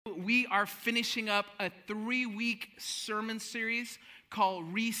we are finishing up a 3-week sermon series called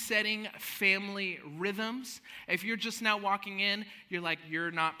Resetting Family Rhythms. If you're just now walking in, you're like,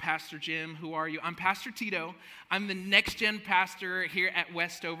 you're not Pastor Jim. Who are you? I'm Pastor Tito. I'm the next-gen pastor here at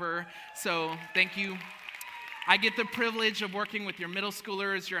Westover. So thank you. I get the privilege of working with your middle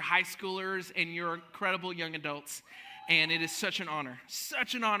schoolers, your high schoolers, and your incredible young adults. And it is such an honor,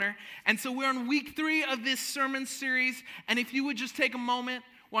 such an honor. And so we're on week 3 of this sermon series. And if you would just take a moment,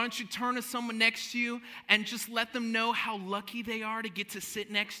 why don't you turn to someone next to you and just let them know how lucky they are to get to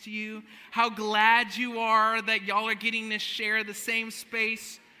sit next to you, how glad you are that y'all are getting to share the same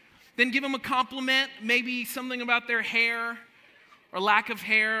space. Then give them a compliment, maybe something about their hair or lack of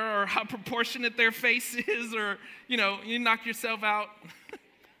hair or how proportionate their face is, or, you knock yourself out.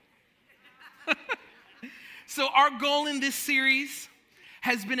 So our goal in this series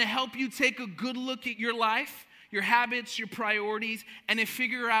has been to help you take a good look at your life, your habits, your priorities, and to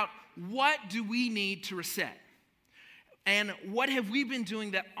figure out what do we need to reset. And what have we been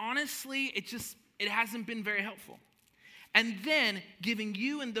doing that honestly, it hasn't been very helpful. And then giving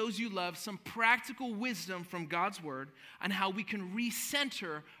you and those you love some practical wisdom from God's word on how we can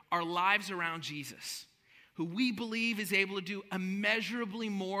recenter our lives around Jesus, who we believe is able to do immeasurably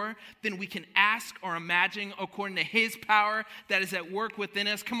more than we can ask or imagine according to his power that is at work within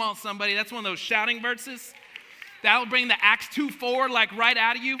us. Come on, somebody. That's one of those shouting verses. That'll bring the Acts 2:4 right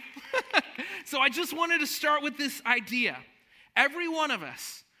out of you. So I just wanted to start with this idea. Every one of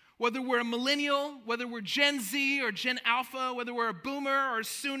us, whether we're a millennial, whether we're Gen Z or Gen Alpha, whether we're a boomer or a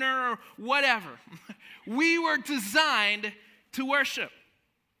sooner or whatever, we were designed to worship.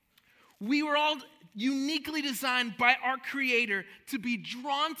 We were all uniquely designed by our Creator to be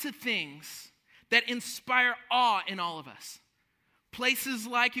drawn to things that inspire awe in all of us. Places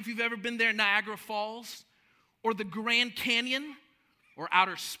like, if you've ever been there, Niagara Falls, or the Grand Canyon, or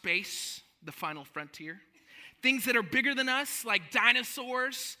outer space, the final frontier. Things that are bigger than us, like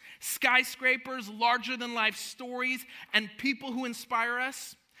dinosaurs, skyscrapers, larger-than-life stories, and people who inspire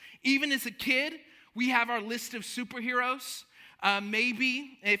us. Even as a kid, we have our list of superheroes.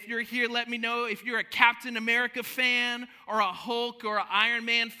 Maybe, if you're here, let me know if you're a Captain America fan, or a Hulk, or an Iron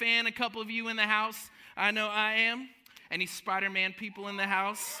Man fan. A couple of you in the house. I know I am. Any Spider-Man people in the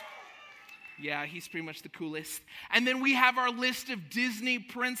house? Yeah, he's pretty much the coolest. And then we have our list of Disney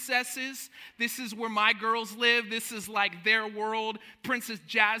princesses. This is where my girls live. This is like their world. Princess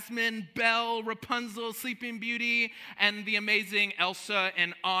Jasmine, Belle, Rapunzel, Sleeping Beauty, and the amazing Elsa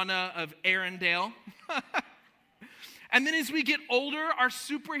and Anna of Arendelle. And then as we get older, our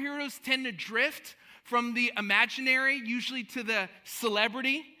superheroes tend to drift from the imaginary, usually to the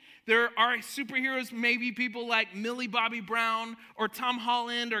celebrity. There are superheroes, maybe people like Millie Bobby Brown or Tom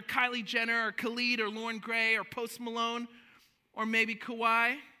Holland or Kylie Jenner or Khalid or Lauren Gray or Post Malone or maybe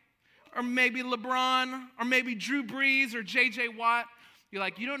Kawhi or maybe LeBron or maybe Drew Brees or J.J. Watt. You're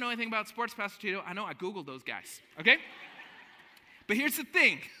like, you don't know anything about sports, Pastor Tito. I know, I Googled those guys, okay? But here's the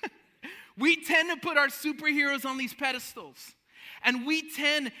thing. We tend to put our superheroes on these pedestals. And we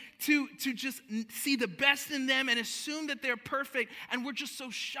tend to just see the best in them and assume that they're perfect. And we're just so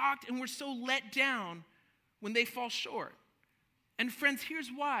shocked and we're so let down when they fall short. And friends, here's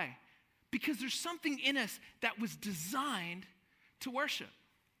why. Because there's something in us that was designed to worship.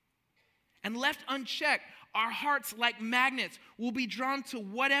 And left unchecked, our hearts, like magnets, will be drawn to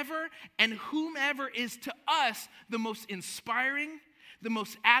whatever and whomever is to us the most inspiring, the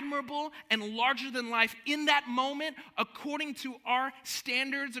most admirable, and larger than life in that moment, according to our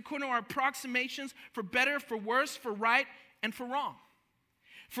standards, according to our approximations, for better, for worse, for right, and for wrong.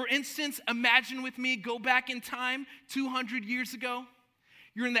 For instance, imagine with me, go back in time 200 years ago.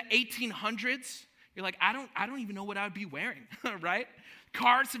 You're in the 1800s. You're like, I don't even know what I would be wearing, right?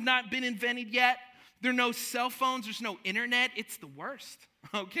 Cars have not been invented yet. There are no cell phones. There's no internet. It's the worst,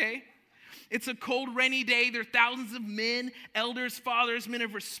 okay? It's a cold, rainy day. There are thousands of men, elders, fathers, men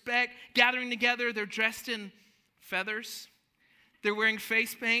of respect, gathering together. They're dressed in feathers. They're wearing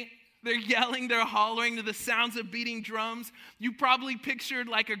face paint. They're yelling, they're hollering to the sounds of beating drums. You probably pictured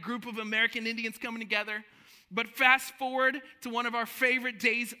like a group of American Indians coming together. But fast forward to one of our favorite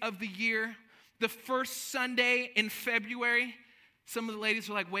days of the year, the first Sunday in February. Some of the ladies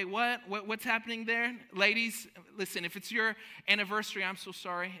are like, wait, what? What's happening there? Ladies, listen, if it's your anniversary, I'm so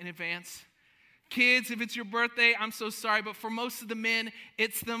sorry in advance. Kids, if it's your birthday, I'm so sorry. But for most of the men,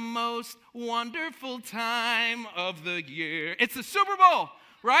 it's the most wonderful time of the year. It's the Super Bowl,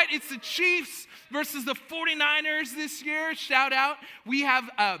 right? It's the Chiefs versus the 49ers this year. Shout out. We have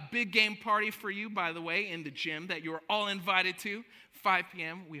a big game party for you, by the way, in the gym that you're all invited to. 5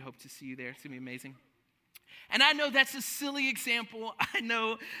 p.m. We hope to see you there. It's going to be amazing. And I know that's a silly example, I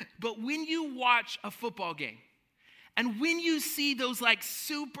know, but when you watch a football game, and when you see those like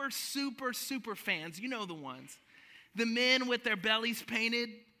super fans, you know the ones, the men with their bellies painted,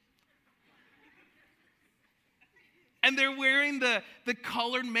 and they're wearing the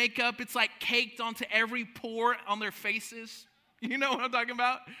colored makeup, it's like caked onto every pore on their faces. You know what I'm talking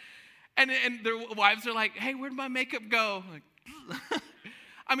about? And their wives are like, hey, where'd my makeup go? Like,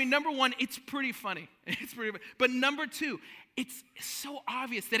 I mean, number one, it's pretty funny. But number two, it's so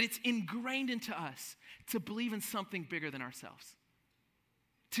obvious that it's ingrained into us to believe in something bigger than ourselves.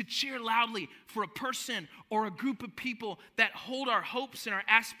 To cheer loudly for a person or a group of people that hold our hopes and our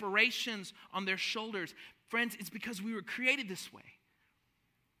aspirations on their shoulders. Friends, it's because we were created this way.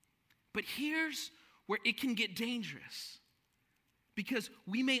 But here's where it can get dangerous. Because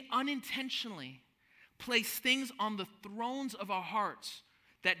we may unintentionally place things on the thrones of our hearts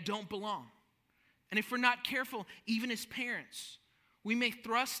that don't belong. And if we're not careful, even as parents, we may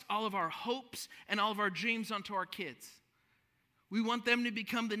thrust all of our hopes and all of our dreams onto our kids. We want them to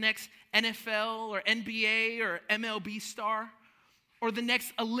become the next NFL or NBA or MLB star or the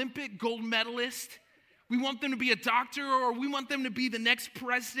next Olympic gold medalist. We want them to be a doctor, or we want them to be the next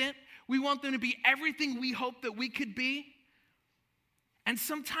president. We want them to be everything we hope that we could be. And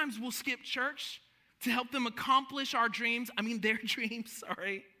sometimes we'll skip church to help them accomplish their dreams,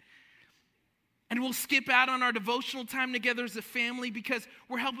 sorry. And we'll skip out on our devotional time together as a family because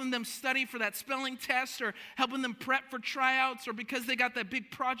we're helping them study for that spelling test or helping them prep for tryouts or because they got that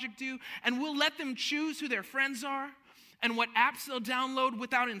big project due. And we'll let them choose who their friends are and what apps they'll download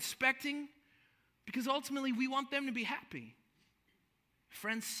without inspecting because ultimately we want them to be happy.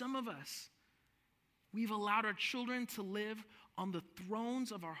 Friends, some of us, we've allowed our children to live on the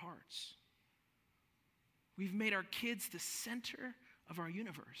thrones of our hearts. We've made our kids the center of our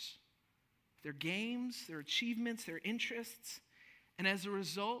universe. Their games, their achievements, their interests. And as a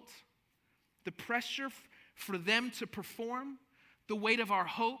result, the pressure for them to perform, the weight of our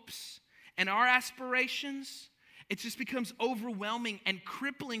hopes and our aspirations, it just becomes overwhelming and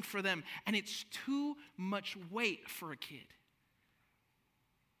crippling for them. And it's too much weight for a kid.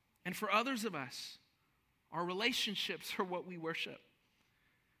 And for others of us, our relationships are what we worship.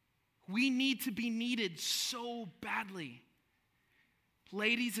 We need to be needed so badly.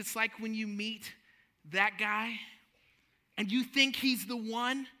 Ladies, it's like when you meet that guy and you think he's the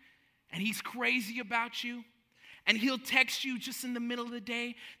one and he's crazy about you and he'll text you just in the middle of the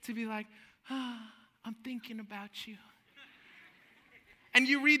day to be like, I'm thinking about you. And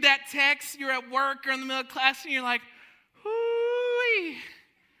you read that text, you're at work or in the middle of class and you're like, hoo-wee.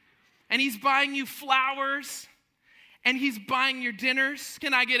 And he's buying you flowers and he's buying your dinners.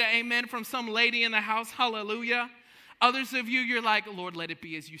 Can I get an amen from some lady in the house? Hallelujah. Others of you, you're like, Lord, let it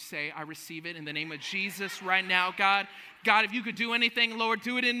be as you say. I receive it in the name of Jesus right now, God. God, if you could do anything, Lord,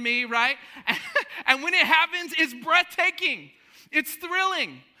 do it in me, right? And when it happens, it's breathtaking. It's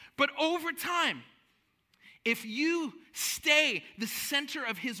thrilling. But over time, if you stay the center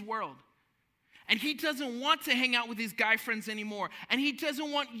of his world, and he doesn't want to hang out with his guy friends anymore, and he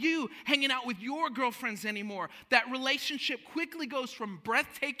doesn't want you hanging out with your girlfriends anymore, that relationship quickly goes from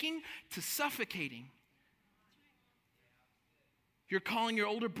breathtaking to suffocating. You're calling your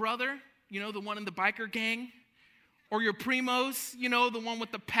older brother, the one in the biker gang, or your primos, the one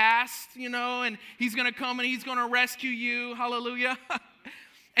with the past, and he's going to come and he's going to rescue you. Hallelujah.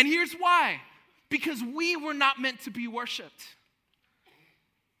 And here's why. Because we were not meant to be worshiped.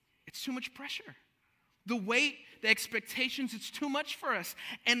 It's too much pressure. The weight, the expectations, it's too much for us.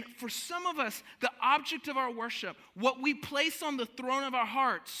 And for some of us, the object of our worship, what we place on the throne of our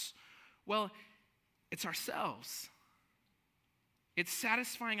hearts, well, it's ourselves. It's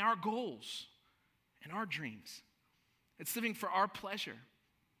satisfying our goals and our dreams. It's living for our pleasure.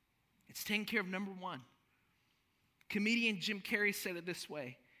 It's taking care of number one. Comedian Jim Carrey said it this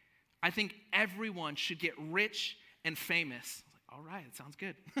way. I think everyone should get rich and famous. I was like, all right, it sounds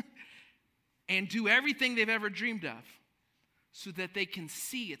good. And do everything they've ever dreamed of so that they can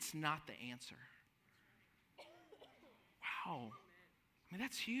see it's not the answer. Wow.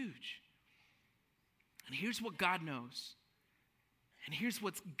 That's huge. And here's what God knows. And here's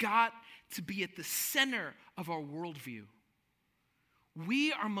what's got to be at the center of our worldview.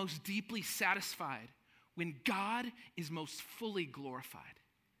 We are most deeply satisfied when God is most fully glorified.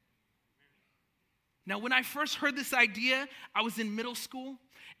 Now, when I first heard this idea, I was in middle school.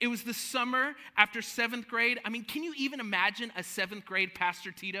 It was the summer after 7th grade. Can you even imagine a 7th grade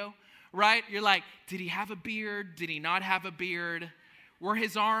Pastor Tito, right? You're like, did he have a beard? Did he not have a beard? Were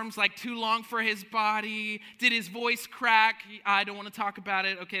his arms too long for his body? Did his voice crack? I don't want to talk about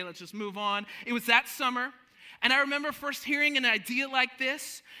it. Okay, let's just move on. It was that summer. And I remember first hearing an idea like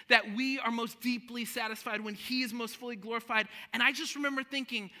this, that we are most deeply satisfied when he is most fully glorified. And I just remember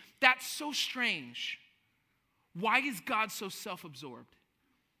thinking, that's so strange. Why is God so self-absorbed?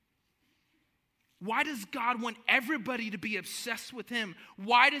 Why does God want everybody to be obsessed with him?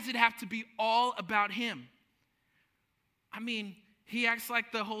 Why does it have to be all about him? I mean, he acts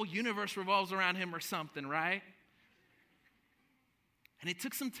like the whole universe revolves around him or something, right? And it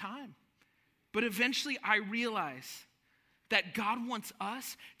took some time. But eventually I realized that God wants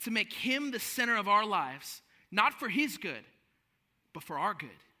us to make him the center of our lives, not for his good, but for our good.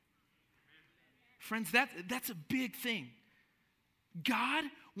 Friends, that's a big thing. God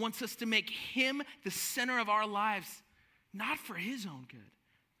wants us to make him the center of our lives, not for his own good,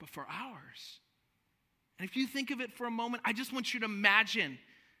 but for ours. And if you think of it for a moment, I just want you to imagine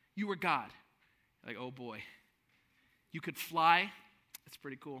you were God. Like, oh boy, you could fly. That's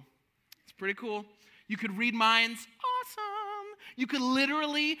pretty cool. It's pretty cool. You could read minds. Awesome. You could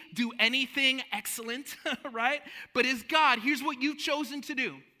literally do anything excellent, right? But as God, here's what you've chosen to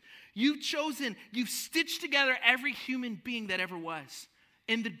do. You've stitched together every human being that ever was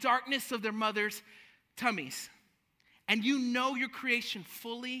in the darkness of their mother's tummies. And you know your creation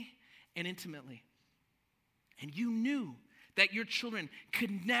fully and intimately. And you knew that your children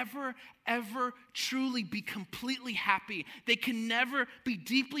could never, ever truly be completely happy. They can never be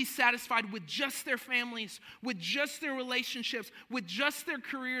deeply satisfied with just their families, with just their relationships, with just their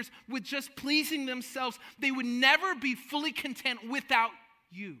careers, with just pleasing themselves. They would never be fully content without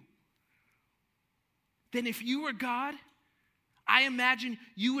you. Then if you were God, I imagine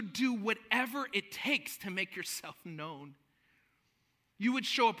you would do whatever it takes to make yourself known. You would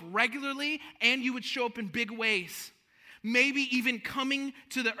show up regularly and you would show up in big ways. Maybe even coming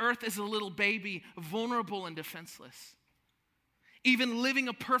to the earth as a little baby, vulnerable and defenseless. Even living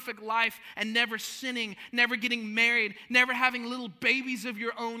a perfect life and never sinning, never getting married, never having little babies of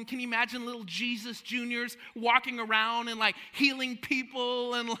your own. Can you imagine little Jesus Juniors walking around and like healing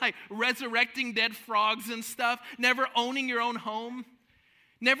people and like resurrecting dead frogs and stuff? Never owning your own home.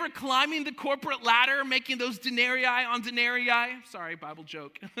 Never climbing the corporate ladder, making those denarii on denarii. Sorry, Bible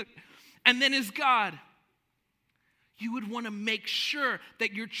joke. And then as God, you would want to make sure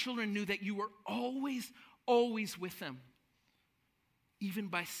that your children knew that you were always, always with them. Even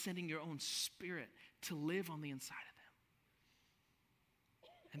by sending your own spirit to live on the inside of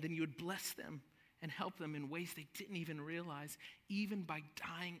them. And then you would bless them and help them in ways they didn't even realize, even by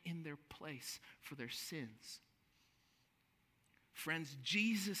dying in their place for their sins. Friends,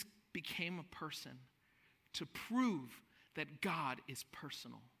 Jesus became a person to prove that God is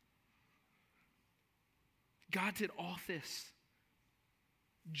personal. God did all this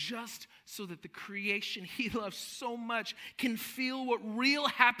just so that the creation he loves so much can feel what real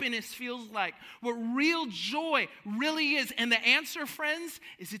happiness feels like, what real joy really is. And the answer, friends,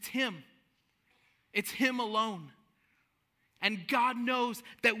 is it's him. It's him alone. And God knows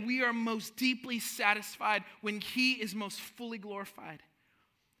that we are most deeply satisfied when he is most fully glorified.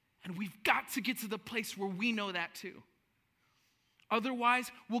 And we've got to get to the place where we know that too. Otherwise,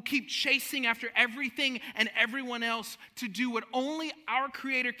 we'll keep chasing after everything and everyone else to do what only our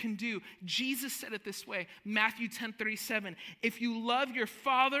Creator can do. Jesus said it this way, Matthew 10:37. If you love your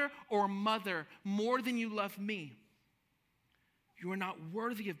father or mother more than you love me, you are not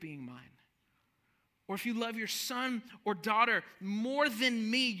worthy of being mine. Or if you love your son or daughter more than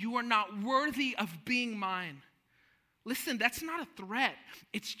me, you are not worthy of being mine. Listen, that's not a threat.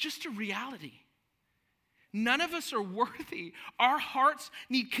 It's just a reality. None of us are worthy. Our hearts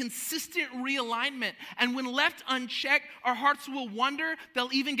need consistent realignment. And when left unchecked, our hearts will wander.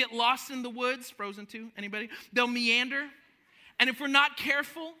 They'll even get lost in the woods. Frozen 2, anybody? They'll meander. And if we're not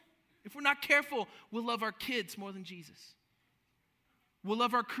careful, we'll love our kids more than Jesus. We'll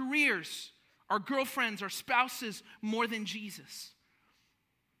love our careers, our girlfriends, our spouses more than Jesus.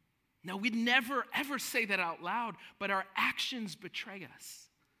 Now, we'd never, ever say that out loud, but our actions betray us.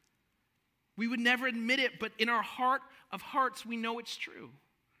 We would never admit it, but in our heart of hearts, we know it's true.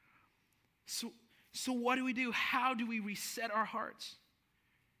 So what do we do? How do we reset our hearts?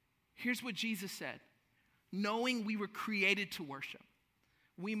 Here's what Jesus said. Knowing we were created to worship,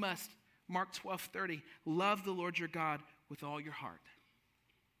 we must, Mark 12:30, love the Lord your God with all your heart,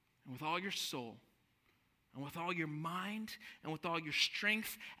 and with all your soul, and with all your mind, and with all your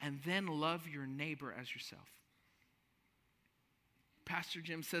strength, and then love your neighbor as yourself. Pastor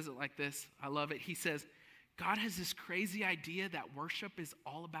Jim says it like this. I love it. He says, God has this crazy idea that worship is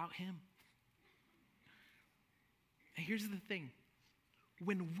all about him. And here's the thing.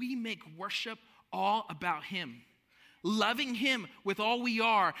 When we make worship all about him, loving him with all we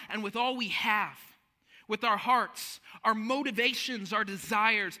are and with all we have, with our hearts, our motivations, our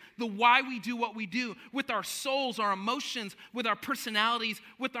desires, the why we do what we do, with our souls, our emotions, with our personalities,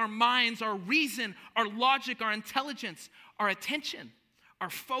 with our minds, our reason, our logic, our intelligence, our attention, our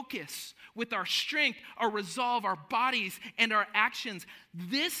focus, with our strength, our resolve, our bodies, and our actions.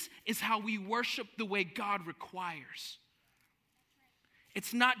 This is how we worship the way God requires.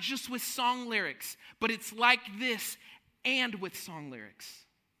 It's not just with song lyrics, but it's like this and with song lyrics.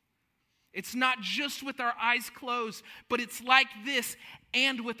 It's not just with our eyes closed, but it's like this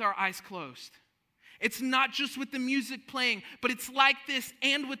and with our eyes closed. It's not just with the music playing, but it's like this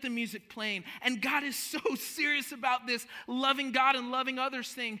and with the music playing. And God is so serious about this loving God and loving others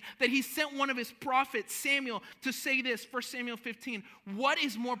thing that he sent one of his prophets, Samuel, to say this, 1 Samuel 15, what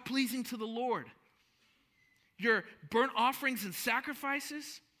is more pleasing to the Lord? Your burnt offerings and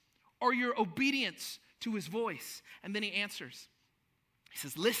sacrifices, or your obedience to his voice? And then he answers. He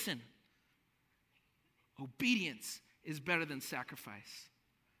says, listen, obedience is better than sacrifice.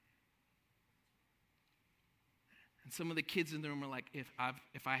 And some of the kids in the room are like, if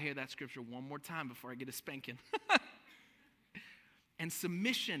I hear that scripture one more time before I get a spanking. And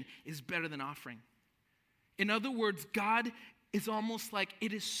submission is better than offering. In other words, God is almost like,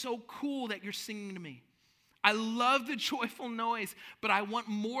 it is so cool that you're singing to me. I love the joyful noise, but I want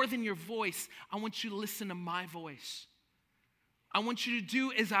more than your voice. I want you to listen to my voice. I want you to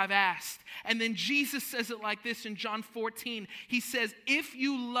do as I've asked. And then Jesus says it like this in John 14. He says, if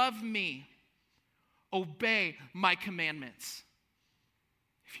you love me, obey my commandments.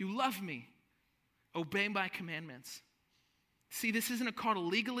 If you love me, obey my commandments. See, this isn't a call to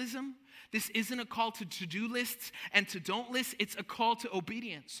legalism. This isn't a call to to-do lists and to don't lists. It's a call to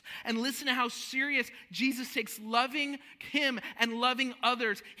obedience. And listen to how serious Jesus takes loving him and loving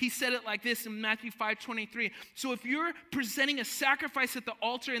others. He said it like this in Matthew 5:23. So if you're presenting a sacrifice at the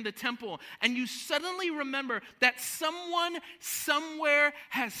altar in the temple and you suddenly remember that someone somewhere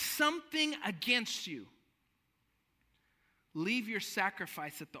has something against you, leave your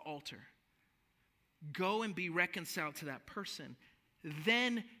sacrifice at the altar. Go and be reconciled to that person.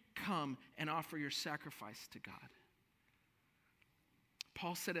 Then come and offer your sacrifice to God.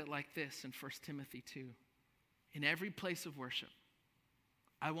 Paul said it like this in 1 Timothy 2. In every place of worship,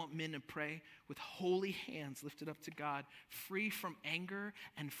 I want men to pray with holy hands lifted up to God, free from anger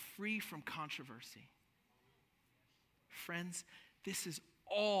and free from controversy. Friends, this is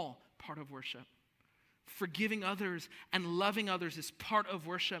all part of worship. Forgiving others and loving others is part of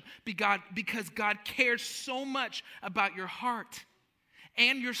worship because God cares so much about your heart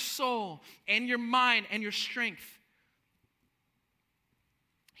and your soul and your mind and your strength.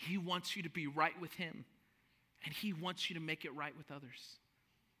 He wants you to be right with him, and he wants you to make it right with others.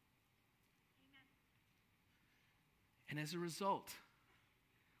 Amen. And as a result,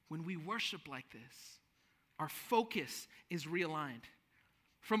 when we worship like this, our focus is realigned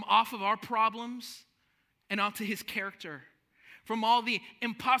from off of our problems and onto his character. From all the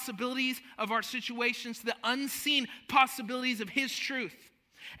impossibilities of our situations to the unseen possibilities of his truth.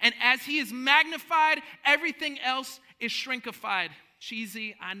 And as he is magnified, everything else is shrinkified.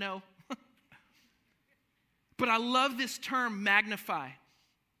 Cheesy, I know. But I love this term, magnify.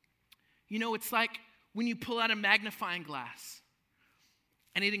 You know, it's like when you pull out a magnifying glass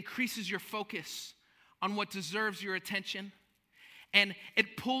and it increases your focus on what deserves your attention. And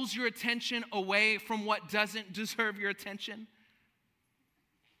it pulls your attention away from what doesn't deserve your attention.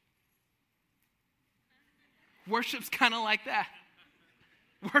 Worship's kind of like that.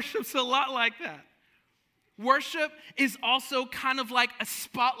 Worship's a lot like that. Worship is also kind of like a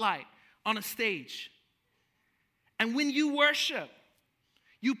spotlight on a stage. And when you worship,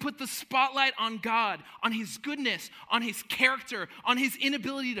 you put the spotlight on God, on his goodness, on his character, on his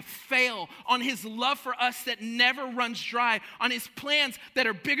inability to fail, on his love for us that never runs dry, on his plans that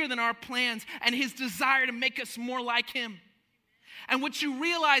are bigger than our plans, and his desire to make us more like him. And what you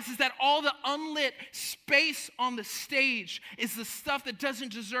realize is that all the unlit space on the stage is the stuff that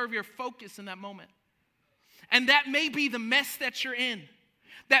doesn't deserve your focus in that moment. And that may be the mess that you're in.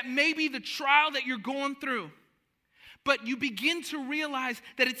 That may be the trial that you're going through. But you begin to realize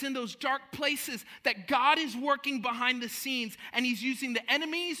that it's in those dark places that God is working behind the scenes, and he's using the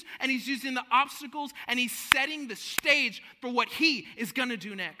enemies and he's using the obstacles and he's setting the stage for what he is going to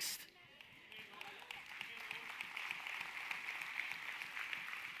do next.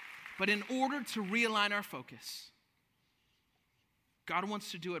 But in order to realign our focus, God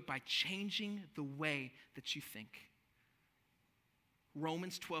wants to do it by changing the way that you think.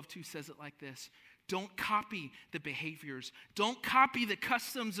 Romans 12:2 says it like this. Don't copy the behaviors. Don't copy the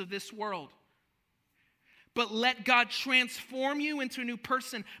customs of this world. But let God transform you into a new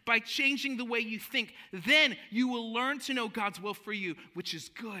person by changing the way you think. Then you will learn to know God's will for you, which is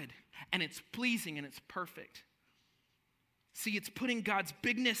good, and it's pleasing, and it's perfect. See, it's putting God's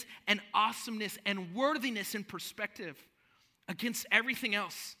bigness and awesomeness and worthiness in perspective against everything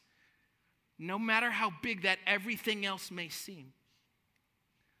else, no matter how big that everything else may seem.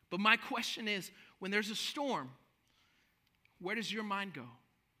 But my question is, when there's a storm, where does your mind go?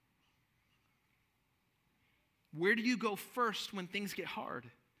 Where do you go first when things get hard?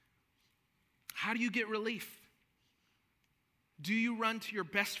 How do you get relief? Do you run to your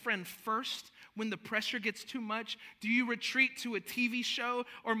best friend first when the pressure gets too much? Do you retreat to a TV show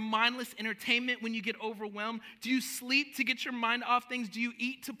or mindless entertainment when you get overwhelmed? Do you sleep to get your mind off things? Do you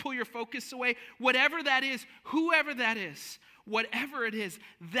eat to pull your focus away? Whatever that is, whoever that is, whatever it is,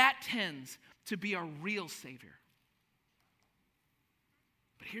 that tends to be our real Savior.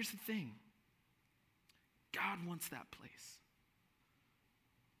 But here's the thing. God wants that place.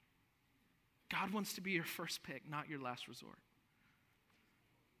 God wants to be your first pick, not your last resort.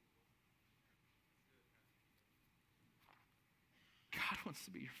 God wants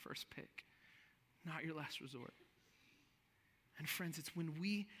to be your first pick, not your last resort. And friends, it's when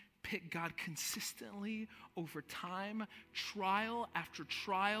we pick God consistently over time, trial after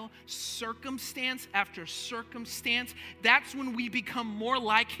trial, circumstance after circumstance, that's when we become more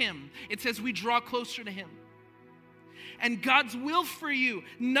like Him. It says we draw closer to Him. And God's will for you,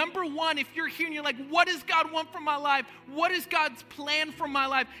 number one, if you're here and you're like, what does God want from my life? What is God's plan for my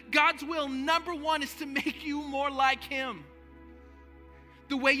life? God's will, number one, is to make you more like Him.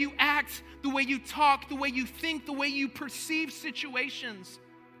 The way you act, the way you talk, the way you think, the way you perceive situations.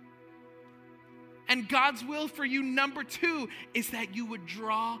 And God's will for you, number two, is that you would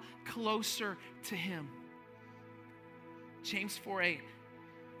draw closer to Him. James 4:8,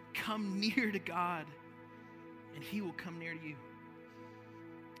 come near to God, and He will come near to you.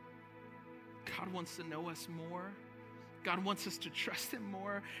 God wants to know us more. God wants us to trust Him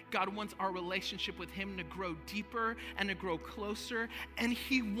more. God wants our relationship with Him to grow deeper and to grow closer. And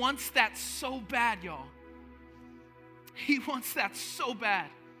He wants that so bad, y'all. He wants that so bad.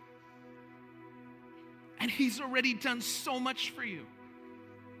 And He's already done so much for you.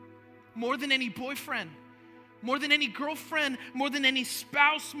 More than any boyfriend, more than any girlfriend, more than any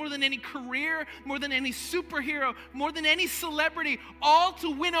spouse, more than any career, more than any superhero, more than any celebrity, all to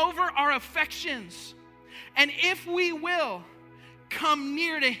win over our affections. And if we will come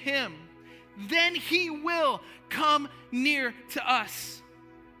near to Him, then He will come near to us.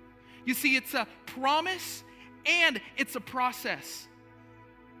 You see, it's a promise and it's a process.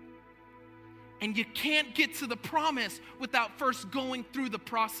 And you can't get to the promise without first going through the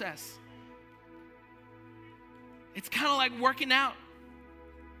process. It's kind of like working out.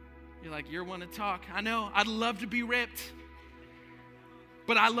 You're like, you're one to talk. I know, I'd love to be ripped.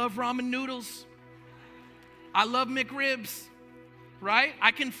 But I love ramen noodles. I love McRibs, right?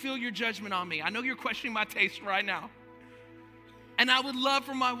 I can feel your judgment on me. I know you're questioning my taste right now. And I would love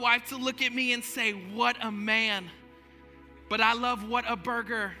for my wife to look at me and say, what a man. But I love what a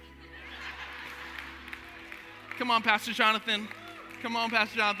burger. Come on, Pastor Jonathan. Come on,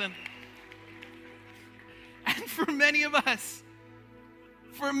 Pastor Jonathan. And for many of us,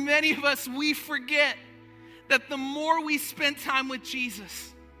 we forget that the more we spend time with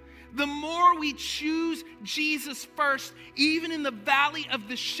Jesus, the more we choose Jesus first, even in the valley of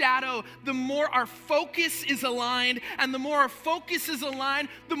the shadow, the more our focus is aligned. And the more our focus is aligned,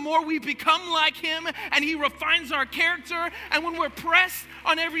 the more we become like Him, and He refines our character. And when we're pressed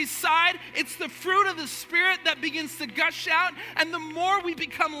on every side, it's the fruit of the Spirit that begins to gush out. And the more we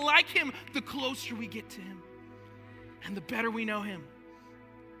become like Him, the closer we get to Him. And the better we know Him.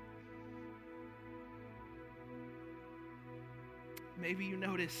 Maybe you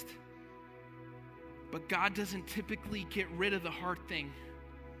noticed, but God doesn't typically get rid of the hard thing.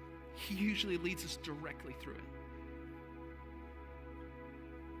 He usually leads us directly through it.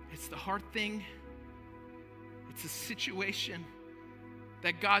 It's the hard thing. It's a situation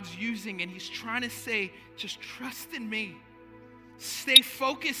that God's using, and He's trying to say, just trust in me. Stay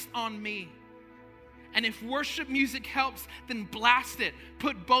focused on me. And if worship music helps, then blast it.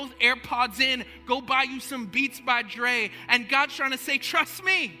 Put both AirPods in. Go buy you some Beats by Dre. And God's trying to say, trust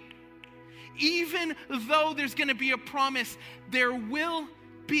me. Even though there's going to be a promise, there will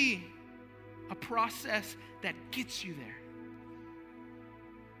be a process that gets you there.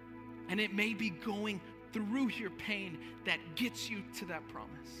 And it may be going through your pain that gets you to that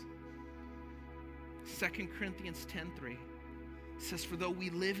promise. 2 Corinthians 10:3 says, for though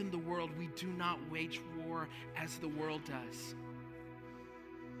we live in the world, we do not wage war as the world does.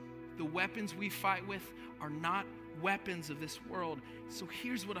 the weapons we fight with are not weapons of this world. So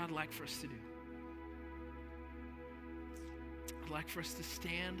here's what I'd like for us to do. I'd like for us to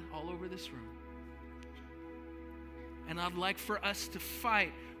stand all over this room. And I'd like for us to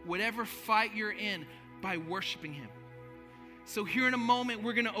fight whatever fight you're in by worshiping him. So here in a moment,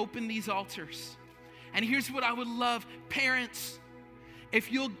 we're going to open these altars. And here's what I would love, parents,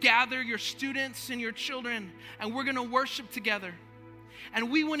 if you'll gather your students and your children, and we're going to worship together. And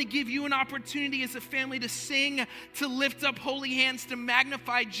we want to give you an opportunity as a family to sing, to lift up holy hands, to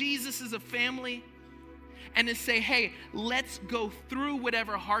magnify Jesus as a family, and to say, hey, let's go through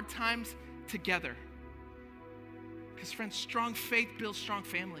whatever hard times together. Because friends, strong faith builds strong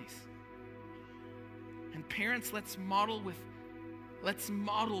families. And parents, let's model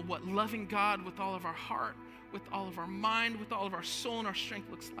what loving God with all of our heart, with all of our mind, with all of our soul and our strength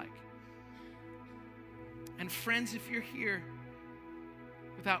looks like. And friends, if you're here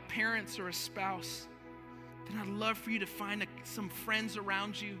without parents or a spouse, then I'd love for you to find some friends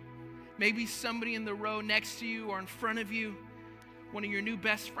around you. Maybe somebody in the row next to you or in front of you, one of your new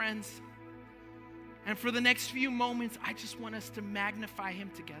best friends. And for the next few moments, I just want us to magnify him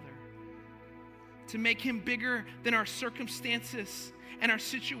together, to make him bigger than our circumstances and our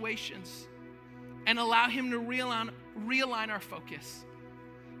situations, and allow him to realign our focus.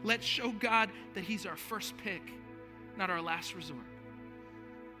 Let's show God that he's our first pick, not our last resort.